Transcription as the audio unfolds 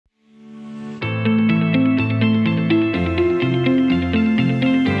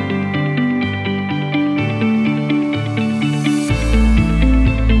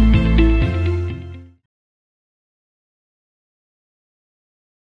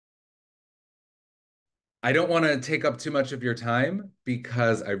I don't want to take up too much of your time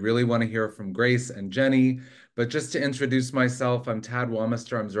because I really want to hear from Grace and Jenny. But just to introduce myself, I'm Tad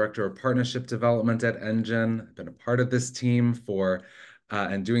Wamister. I'm Director of Partnership Development at Engine. I've been a part of this team for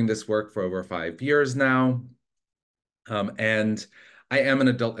and doing this work for over 5 years now. And I am an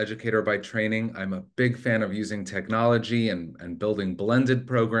adult educator by training. I'm a big fan of using technology and building blended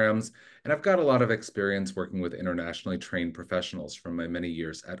programs. And I've got a lot of experience working with internationally trained professionals from my many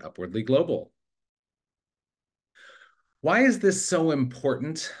years at Upwardly Global. Why is this so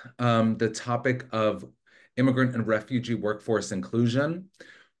important? The topic of immigrant and refugee workforce inclusion.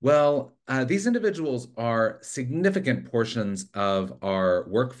 Well, these individuals are significant portions of our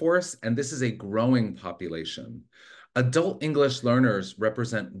workforce, and this is a growing population. Adult English learners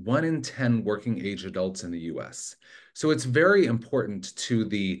represent 1 in 10 working age adults in the US. So it's very important to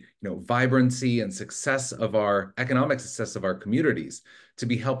the vibrancy and success of our economic success of our communities to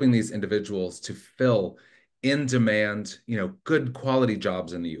be helping these individuals to fill in demand, good quality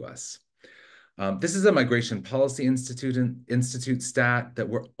jobs in the US. This is a Migration Policy Institute stat that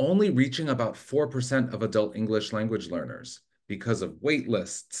we're only reaching about 4% of adult English language learners because of wait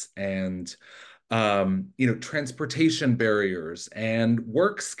lists and transportation barriers and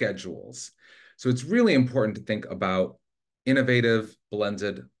work schedules. So it's really important to think about innovative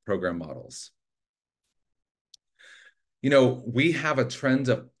blended program models. We have a trend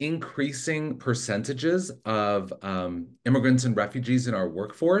of increasing percentages of immigrants and refugees in our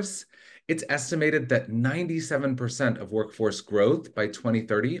workforce. It's estimated that 97% of workforce growth by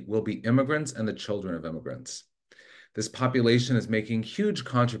 2030 will be immigrants and the children of immigrants. This population is making huge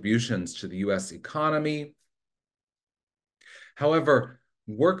contributions to the US economy. However,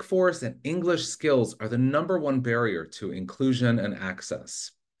 workforce and English skills are the #1 barrier to inclusion and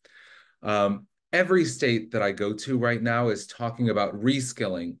access. Every state that I go to right now is talking about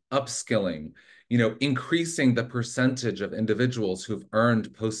reskilling, upskilling, increasing the percentage of individuals who've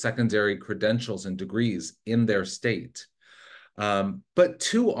earned post-secondary credentials and degrees in their state. But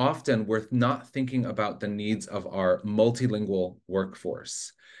too often, we're not thinking about the needs of our multilingual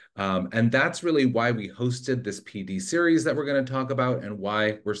workforce. And that's really why we hosted this PD series that we're going to talk about and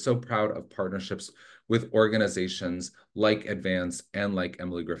why we're so proud of partnerships with organizations like Advance and like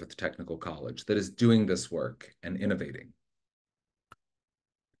Emily Griffith Technical College that is doing this work and innovating.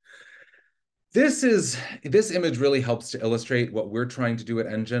 This image really helps to illustrate what we're trying to do at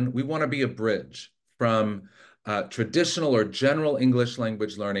Engine. We want to be a bridge from traditional or general English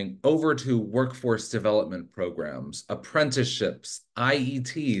language learning over to workforce development programs, apprenticeships,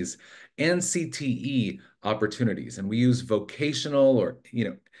 IETs, and CTE opportunities. And we use vocational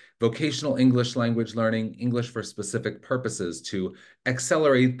English language learning, English for specific purposes to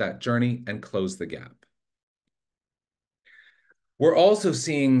accelerate that journey and close the gap. We're also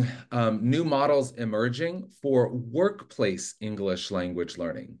seeing new models emerging for workplace English language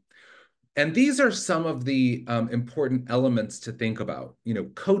learning. And these are some of the important elements to think about.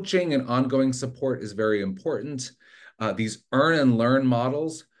 Coaching and ongoing support is very important. These earn and learn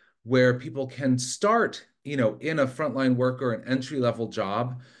models where people can start, in a frontline work or an entry-level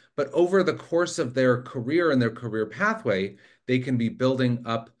job, but over the course of their career and their career pathway, they can be building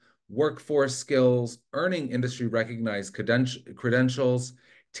up workforce skills, earning industry recognized credentials,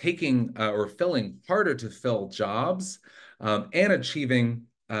 taking or filling harder to fill jobs, and achieving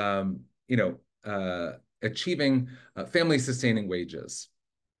family sustaining wages.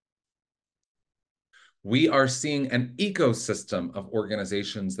 We are seeing an ecosystem of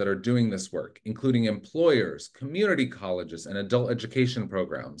organizations that are doing this work, including employers, community colleges, and adult education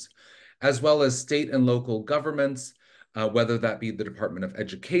programs, as well as state and local governments, whether that be the Department of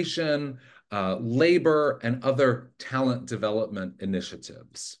Education, labor, and other talent development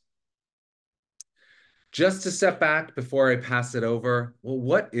initiatives. Just to step back before I pass it over, well,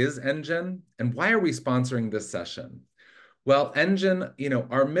 what is Engine and why are we sponsoring this session? Well, Engine,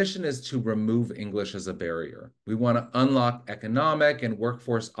 our mission is to remove English as a barrier. We want to unlock economic and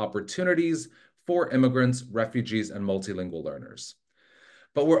workforce opportunities for immigrants, refugees, and multilingual learners.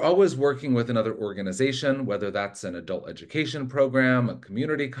 But we're always working with another organization, whether that's an adult education program, a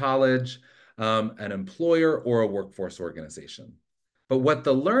community college, an employer, or a workforce organization. But what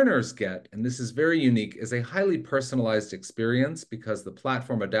the learners get, and this is very unique, is a highly personalized experience because the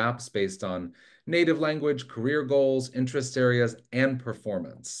platform adapts based on native language, career goals, interest areas, and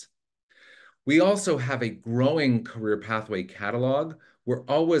performance. We also have a growing career pathway catalog. We're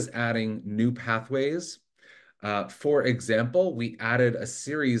always adding new pathways. For example, we added a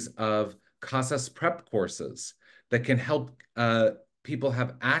series of Casas Prep courses that can help people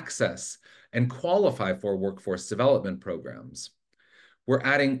have access and qualify for workforce development programs. We're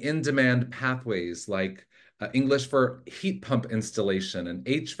adding in-demand pathways like English for heat pump installation and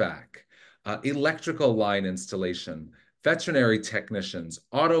HVAC, electrical line installation, veterinary technicians,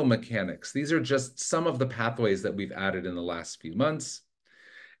 auto mechanics. These are just some of the pathways that we've added in the last few months.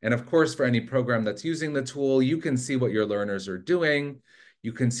 And of course, for any program that's using the tool, you can see what your learners are doing.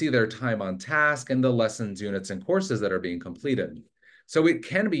 You can see their time on task and the lessons, units, and courses that are being completed. So it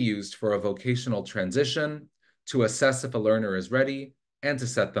can be used for a vocational transition, to assess if a learner is ready, and to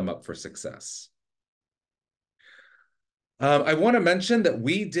set them up for success. I want to mention that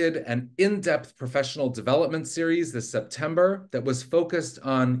we did an in-depth professional development series this September that was focused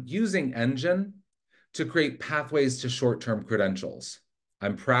on using Engine to create pathways to short-term credentials.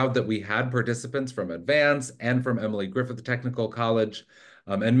 I'm proud that we had participants from Advance and from Emily Griffith Technical College,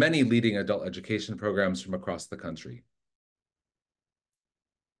 and many leading adult education programs from across the country.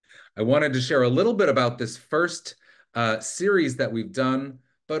 I wanted to share a little bit about this first series that we've done,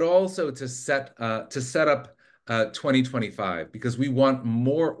 but also to set up 2025, because we want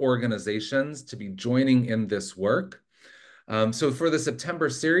more organizations to be joining in this work. So for the September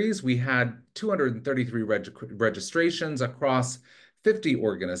series, we had 233 registrations across 50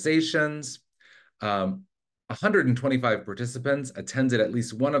 organizations. 125 participants attended at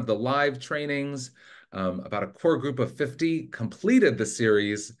least one of the live trainings. About a core group of 50 completed the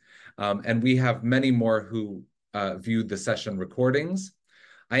series, and we have many more who viewed the session recordings.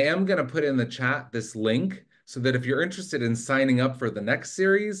 I am going to put in the chat this link so that if you're interested in signing up for the next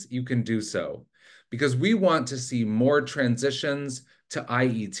series, you can do so, because we want to see more transitions to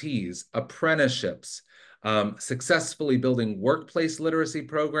IETs, apprenticeships, successfully building workplace literacy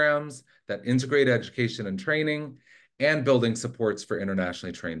programs that integrate education and training, and building supports for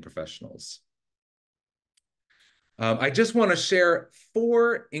internationally trained professionals. I just want to share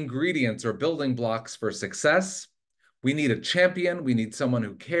 4 ingredients or building blocks for success. We need a champion. We need someone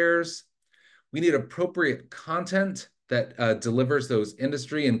who cares. We need appropriate content that delivers those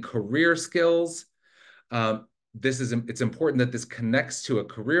industry and career skills. It's important that this connects to a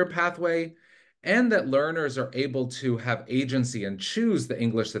career pathway, and that learners are able to have agency and choose the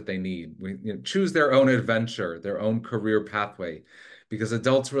English that they need. Choose their own adventure, their own career pathway, because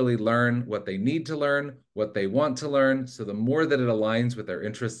adults really learn what they need to learn, what they want to learn. So the more that it aligns with their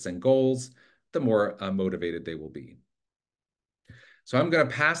interests and goals, the more motivated they will be. So I'm going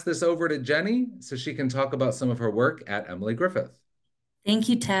to pass this over to Jenny so she can talk about some of her work at Emily Griffith. Thank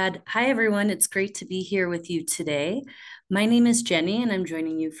you, Tad. Hi, everyone. It's great to be here with you today. My name is Jenny, and I'm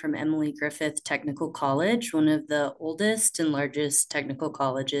joining you from Emily Griffith Technical College, one of the oldest and largest technical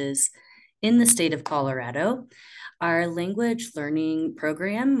colleges in the state of Colorado. Our language learning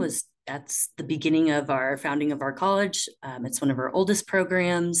program that's the beginning of our founding of our college. It's one of our oldest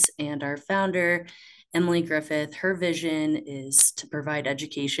programs, and our founder, Emily Griffith, her vision is to provide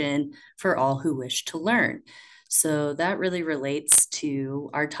education for all who wish to learn. So that really relates to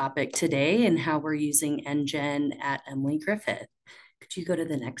our topic today and how we're using NGen at Emily Griffith. Could you go to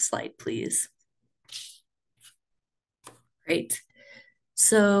the next slide, please? Great.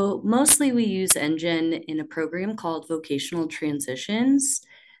 So mostly we use NGen in a program called Vocational Transitions.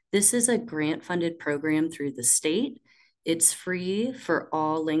 This is a grant-funded program through the state. It's free for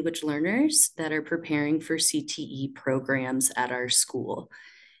all language learners that are preparing for CTE programs at our school.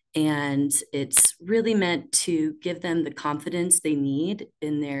 And it's really meant to give them the confidence they need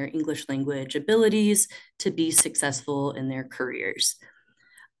in their English language abilities to be successful in their careers.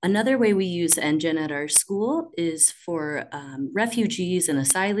 Another way we use NGen at our school is for refugees and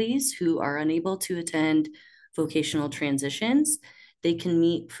asylees who are unable to attend vocational transitions. They can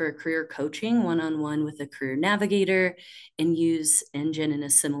meet for career coaching one-on-one with a career navigator and use NGen in a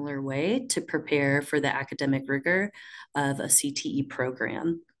similar way to prepare for the academic rigor of a CTE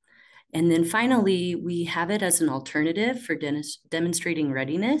program. And then finally, we have it as an alternative for demonstrating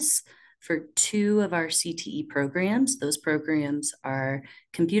readiness for 2 of our CTE programs. Those programs are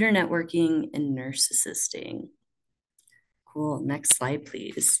computer networking and nurse assisting. Cool, next slide,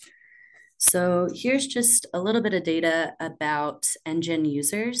 please. So here's just a little bit of data about NGen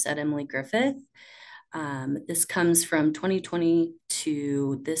users at Emily Griffith. This comes from 2020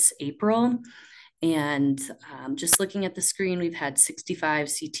 to this April. And just looking at the screen, we've had 65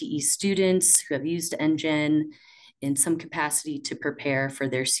 CTE students who have used NGen in some capacity to prepare for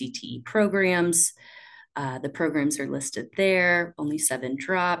their CTE programs. The programs are listed there. Only 7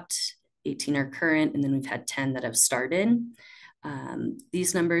 dropped, 18 are current, and then we've had 10 that have started.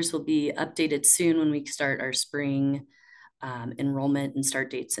 These numbers will be updated soon when we start our spring enrollment and start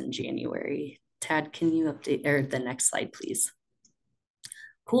dates in January. Tad, can you update, or the next slide, please?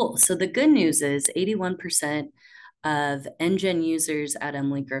 Cool. So the good news is 81% of NGen users at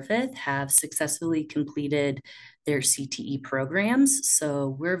Emily Griffith have successfully completed their CTE programs.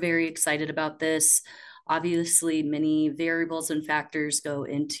 So we're very excited about this. Obviously, many variables and factors go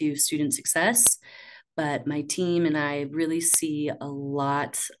into student success, but my team and I really see a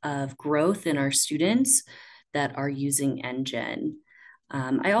lot of growth in our students that are using NGen.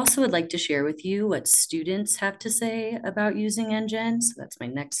 I also would like to share with you what students have to say about using NGen. So that's my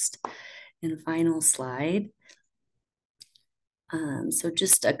next and final slide. So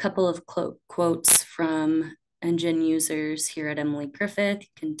just a couple of quotes from NGen users here at Emily Griffith. You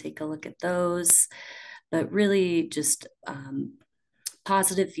can take a look at those, but really just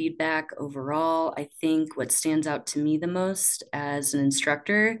positive feedback overall. I think what stands out to me the most as an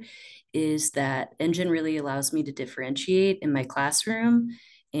instructor is that NGen really allows me to differentiate in my classroom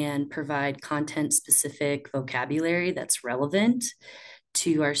and provide content specific vocabulary that's relevant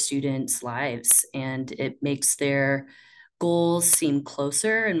to our students' lives. And it makes their goals seem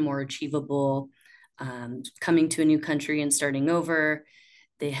closer and more achievable. Coming to a new country and starting over,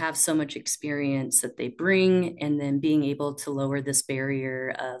 they have so much experience that they bring, and then being able to lower this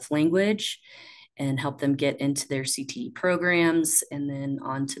barrier of language and help them get into their CTE programs and then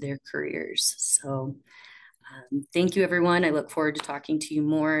on to their careers. So thank you, everyone. I look forward to talking to you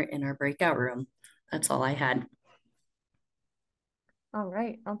more in our breakout room. That's all I had. All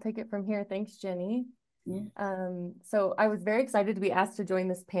right, I'll take it from here. Thanks, Jenny. Yeah. So I was very excited to be asked to join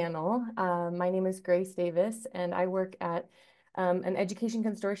this panel. My name is Grace Davis, and I work at an education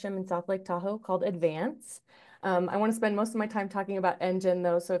consortium in South Lake Tahoe called Advance. I want to spend most of my time talking about NGen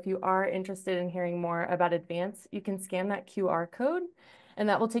though, so if you are interested in hearing more about Advance, you can scan that QR code, and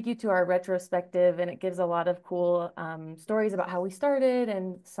that will take you to our retrospective, and it gives a lot of cool stories about how we started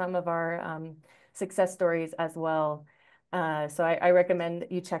and some of our success stories as well. So I recommend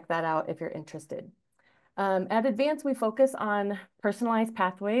you check that out if you're interested. At Advance, we focus on personalized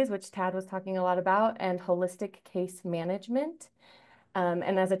pathways, which Tad was talking a lot about, and holistic case management.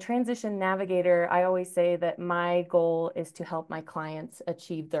 And as a transition navigator, I always say that my goal is to help my clients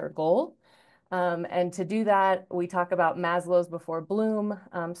achieve their goal. And to do that, we talk about Maslow's before Bloom.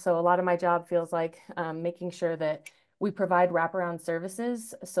 So a lot of my job feels like making sure that we provide wraparound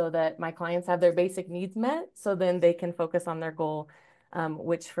services so that my clients have their basic needs met, so then they can focus on their goal,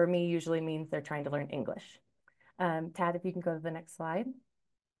 which for me usually means they're trying to learn English. Tad, if you can go to the next slide.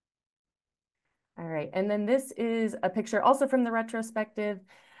 All right, and then this is a picture also from the retrospective,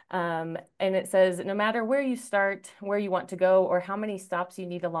 and it says, no matter where you start, where you want to go, or how many stops you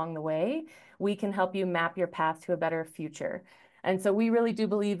need along the way, we can help you map your path to a better future. And so we really do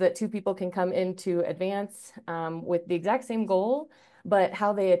believe that two people can come into Advance with the exact same goal, but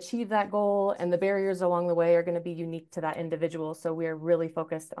how they achieve that goal and the barriers along the way are going to be unique to that individual. So we're really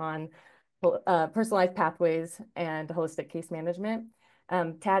focused on personalized pathways and holistic case management.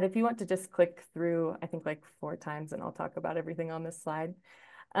 Tad, if you want to just click through, I think like 4 times, and I'll talk about everything on this slide.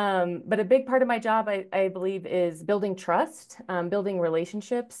 But a big part of my job, I believe, is building trust, building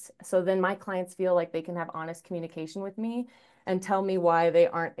relationships. So then my clients feel like they can have honest communication with me and tell me why they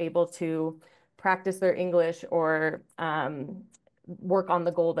aren't able to practice their English or work on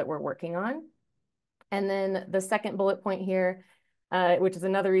the goal that we're working on. And then the second bullet point here, which is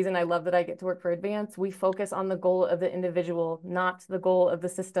another reason I love that I get to work for Advance, we focus on the goal of the individual, not the goal of the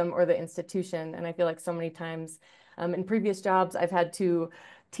system or the institution. And I feel like so many times in previous jobs, I've had to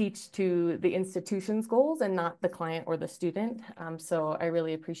teach to the institution's goals and not the client or the student. So I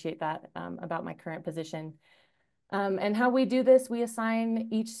really appreciate that about my current position. And how we do this, we assign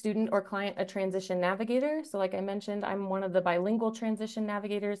each student or client a transition navigator. So like I mentioned, I'm one of the bilingual transition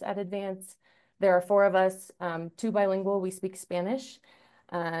navigators at Advance. There are 4 of us, 2 bilingual, we speak Spanish.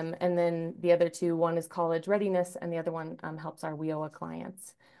 And then the other 2, one is college readiness and the other one helps our WIOA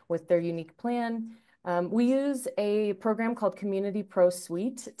clients with their unique plan. We use a program called Community Pro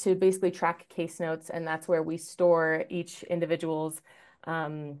Suite to basically track case notes, and that's where we store each individual's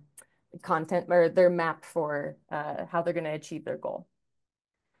content, or their map for how they're going to achieve their goal.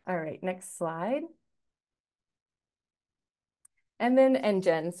 All right, next slide. And then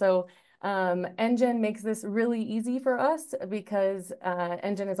NGen. So NGen makes this really easy for us because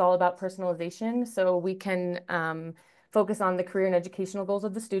NGen is all about personalization. So we can focus on the career and educational goals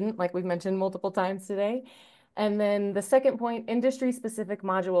of the student, like we've mentioned multiple times today. And then the second point, industry-specific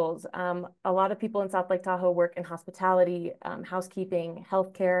modules. A lot of people in South Lake Tahoe work in hospitality, housekeeping,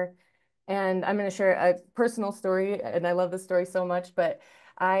 healthcare. And I'm going to share a personal story, and I love this story so much, but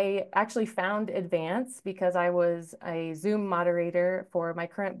I actually found Advance because I was a Zoom moderator for my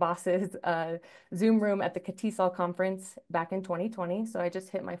current boss's Zoom room at the CATESOL conference back in 2020. So I just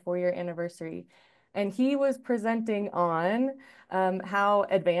hit my 4-year anniversary. and he was presenting on how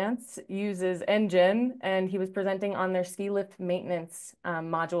Advance uses Engine, and he was presenting on their ski lift maintenance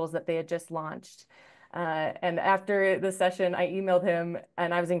modules that they had just launched. And after the session, I emailed him,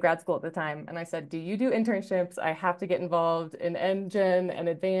 and I was in grad school at the time, and I said, do you do internships? I have to get involved in Engine and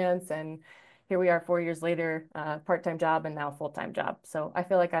Advance. And here we are 4 years later, part-time job and now full-time job. So I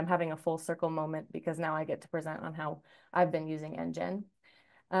feel like I'm having a full circle moment because now I get to present on how I've been using Engine.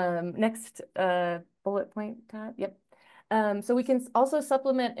 Next bullet point, Todd. Yep. So we can also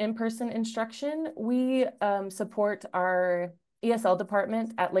supplement in-person instruction. We support our ESL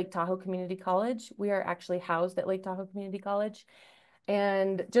department at Lake Tahoe Community College. We are actually housed at Lake Tahoe Community College.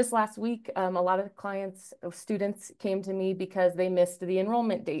 And just last week, a lot of students came to me because they missed the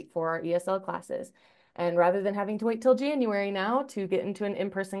enrollment date for our ESL classes. And rather than having to wait till January now to get into an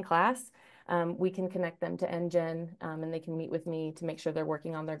in-person class, we can connect them to NGen, and they can meet with me to make sure they're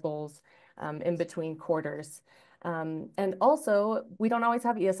working on their goals in between quarters. And also, we don't always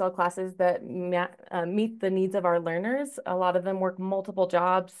have ESL classes that meet the needs of our learners. A lot of them work multiple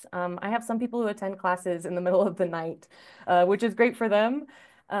jobs. I have some people who attend classes in the middle of the night, which is great for them.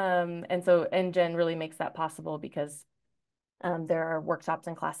 And so NGen really makes that possible because there are workshops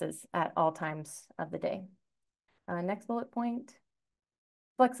and classes at all times of the day. Next bullet point.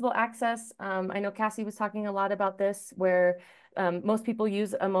 Flexible access. I know Cassie was talking a lot about this, where most people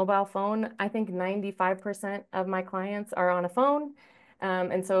use a mobile phone. I think 95% of my clients are on a phone.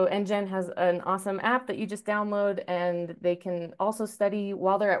 And so NGen has an awesome app that you just download, and they can also study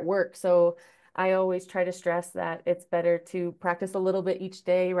while they're at work. So I always try to stress that it's better to practice a little bit each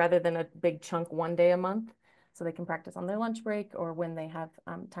day rather than a big chunk one day a month. So they can practice on their lunch break or when they have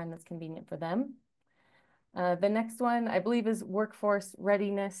time that's convenient for them. The next one, I believe, is workforce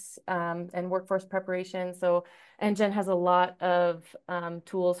readiness and workforce preparation. So NGen has a lot of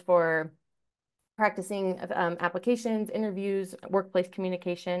tools for practicing applications, interviews, workplace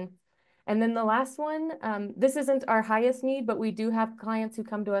communication. And then the last one, this isn't our highest need, but we do have clients who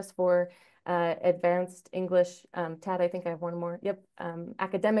come to us for advanced English. Tad, I think I have one more. Yep,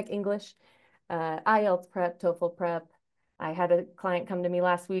 academic English, IELTS prep, TOEFL prep. I had a client come to me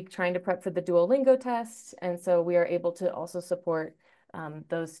last week trying to prep for the Duolingo test. And so we are able to also support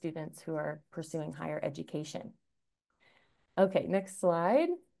those students who are pursuing higher education. Okay, next slide.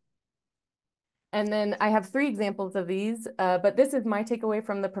 And then I have 3 examples of these, but this is my takeaway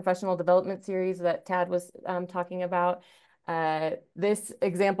from the professional development series that Tad was talking about. This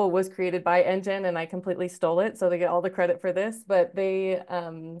example was created by NGen, and I completely stole it, so they get all the credit for this, but they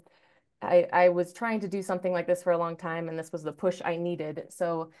I was trying to do something like this for a long time, and this was the push I needed.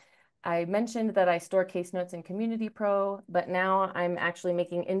 So I mentioned that I store case notes in Community Pro, but now I'm actually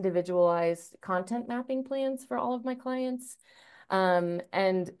making individualized content mapping plans for all of my clients.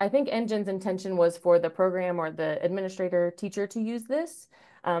 And I think NGen's intention was for the program or the administrator teacher to use this.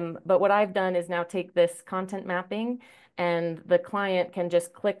 But what I've done is now take this content mapping, and the client can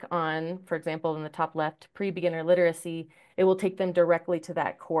just click on, for example, in the top left, pre-beginner literacy. It will take them directly to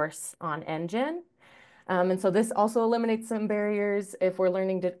that course on NGen. And so this also eliminates some barriers if we're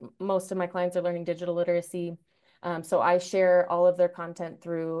learning, most of my clients are learning digital literacy. So I share all of their content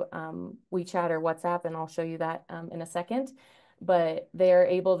through WeChat or WhatsApp, and I'll show you that in a second. But they are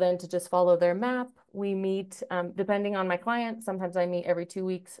able then to just follow their map. We meet, depending on my client, sometimes I meet every 2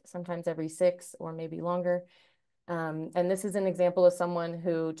 weeks, sometimes every 6 or maybe longer. And this is an example of someone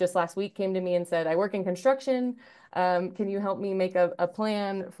who just last week came to me and said, I work in construction. Can you help me make a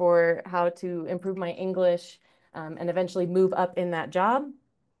plan for how to improve my English and eventually move up in that job?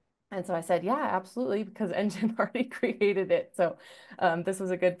 And so I said, yeah, absolutely, because NGen already created it. So this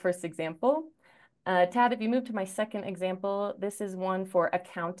was a good first example. Tad, if you move to my second example, this is one for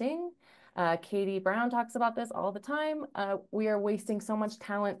accounting. Katie Brown talks about this all the time. We are wasting so much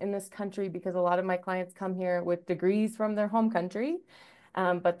talent in this country because a lot of my clients come here with degrees from their home country,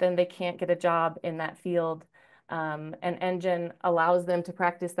 but then they can't get a job in that field. And NGen allows them to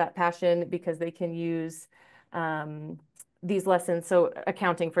practice that passion because they can use these lessons. So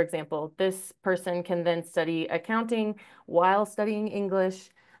accounting, for example, this person can then study accounting while studying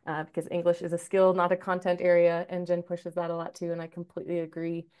English. Because English is a skill, not a content area. NGen pushes that a lot too, and I completely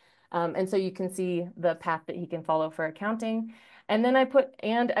agree. And so you can see the path that he can follow for accounting. And then I put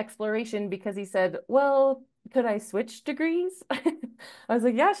and exploration because he said, well, could I switch degrees? I was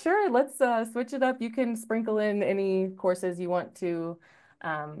like, yeah, sure, let's switch it up. You can sprinkle in any courses you want to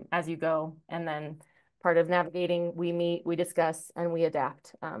as you go. And then part of navigating, we meet, we discuss, and we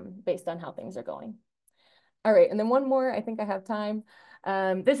adapt based on how things are going. All right, and then one more, I think I have time.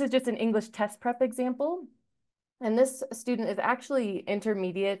 This is just an English test prep example. And this student is actually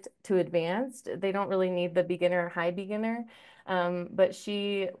intermediate to advanced. They don't really need the beginner or high beginner. But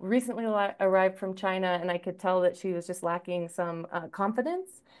she recently arrived from China, and I could tell that she was just lacking some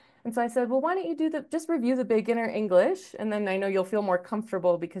confidence. And so I said, well, why don't you just review the beginner English, and then I know you'll feel more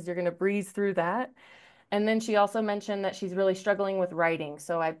comfortable because you're going to breeze through that. And then she also mentioned that she's really struggling with writing.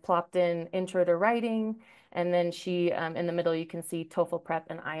 So I plopped in intro to writing, and then she, in the middle, you can see TOEFL prep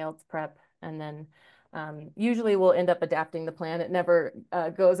and IELTS prep. And then usually we'll end up adapting the plan. It never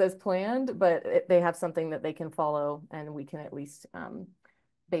goes as planned, but they have something that they can follow, and we can at least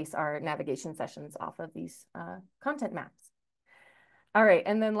base our navigation sessions off of these content maps. All right,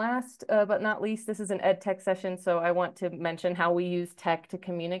 and then last but not least, this is an ed tech session, so I want to mention how we use tech to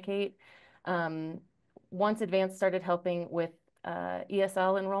communicate. Once Advanced started helping with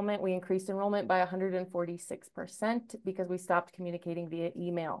ESL enrollment, we increased enrollment by 146% because we stopped communicating via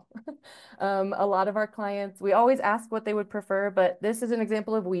email. A lot of our clients, we always ask what they would prefer, but this is an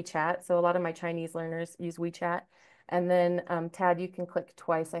example of WeChat. So a lot of my Chinese learners use WeChat. And then Tad, you can click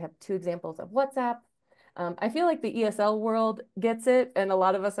twice. I have 2 examples of WhatsApp. I feel like the ESL world gets it, and a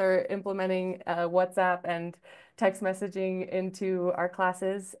lot of us are implementing WhatsApp and text messaging into our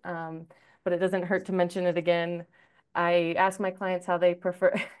classes, but it doesn't hurt to mention it again. I ask my clients how they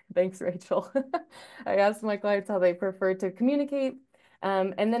prefer, thanks, Rachel. I ask my clients how they prefer to communicate.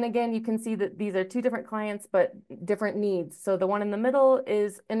 And then again, you can see that these are 2 different clients, but different needs. So the one in the middle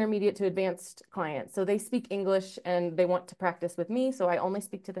is intermediate to advanced clients. So they speak English and they want to practice with me. So I only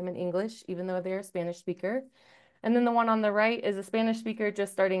speak to them in English, even though they're a Spanish speaker. And then the one on the right is a Spanish speaker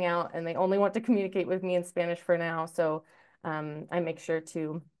just starting out, and they only want to communicate with me in Spanish for now. So I make sure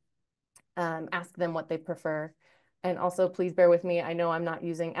to ask them what they prefer. And also, please bear with me. I know I'm not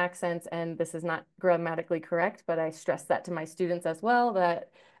using accents and this is not grammatically correct, but I stress that to my students as well, that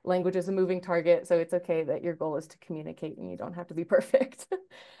language is a moving target. So it's okay that your goal is to communicate and you don't have to be perfect.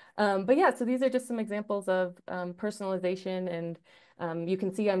 But yeah, so these are just some examples of personalization. And you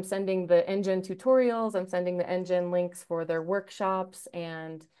can see I'm sending the NGen tutorials. I'm sending the NGen links for their workshops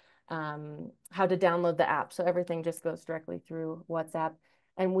and how to download the app. So everything just goes directly through WhatsApp.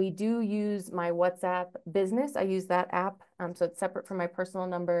 And we do use my WhatsApp business. I use that app. So it's separate from my personal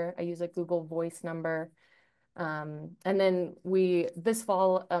number. I use a Google Voice number. And then this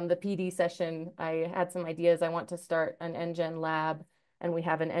fall, the PD session, I had some ideas. I want to start an NGen lab, and we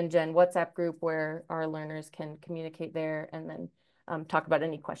have an NGen WhatsApp group where our learners can communicate there and then talk about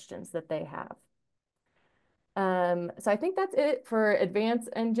any questions that they have. So I think that's it for Advanced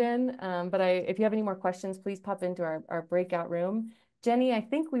NGen. But if you have any more questions, please pop into our breakout room. Jenny, I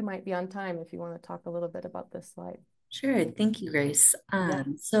think we might be on time if you want to talk a little bit about this slide. Sure. Thank you, Grace. Yeah.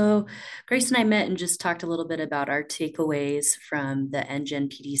 So Grace and I met and just talked a little bit about our takeaways from the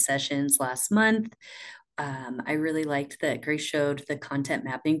NGen PD sessions last month. I really liked that Grace showed the content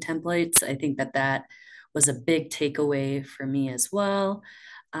mapping templates. I think that was a big takeaway for me as well.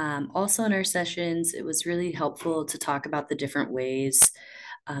 Also in our sessions, it was really helpful to talk about the different ways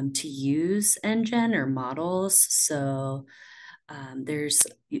to use NGen or models. So there's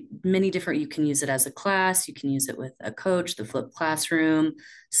many different, you can use it as a class, you can use it with a coach, the flipped classroom,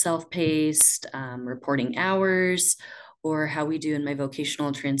 self-paced, reporting hours, or how we do in my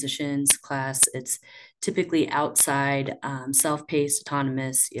vocational transitions class. It's typically outside, self-paced,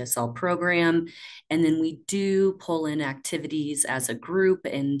 autonomous ESL program. And then we do pull in activities as a group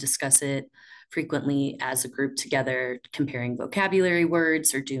and discuss it frequently as a group together, comparing vocabulary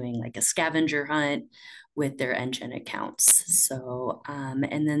words or doing like a scavenger hunt with their NGen accounts. So,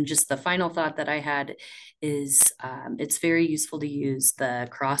 and then just the final thought that I had is it's very useful to use the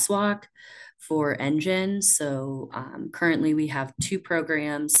crosswalk for NGen. So currently we have 2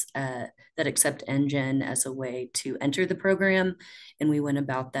 programs that accept NGen as a way to enter the program. And we went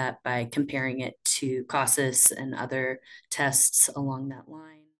about that by comparing it to CASAS and other tests along that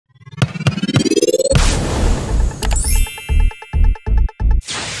line.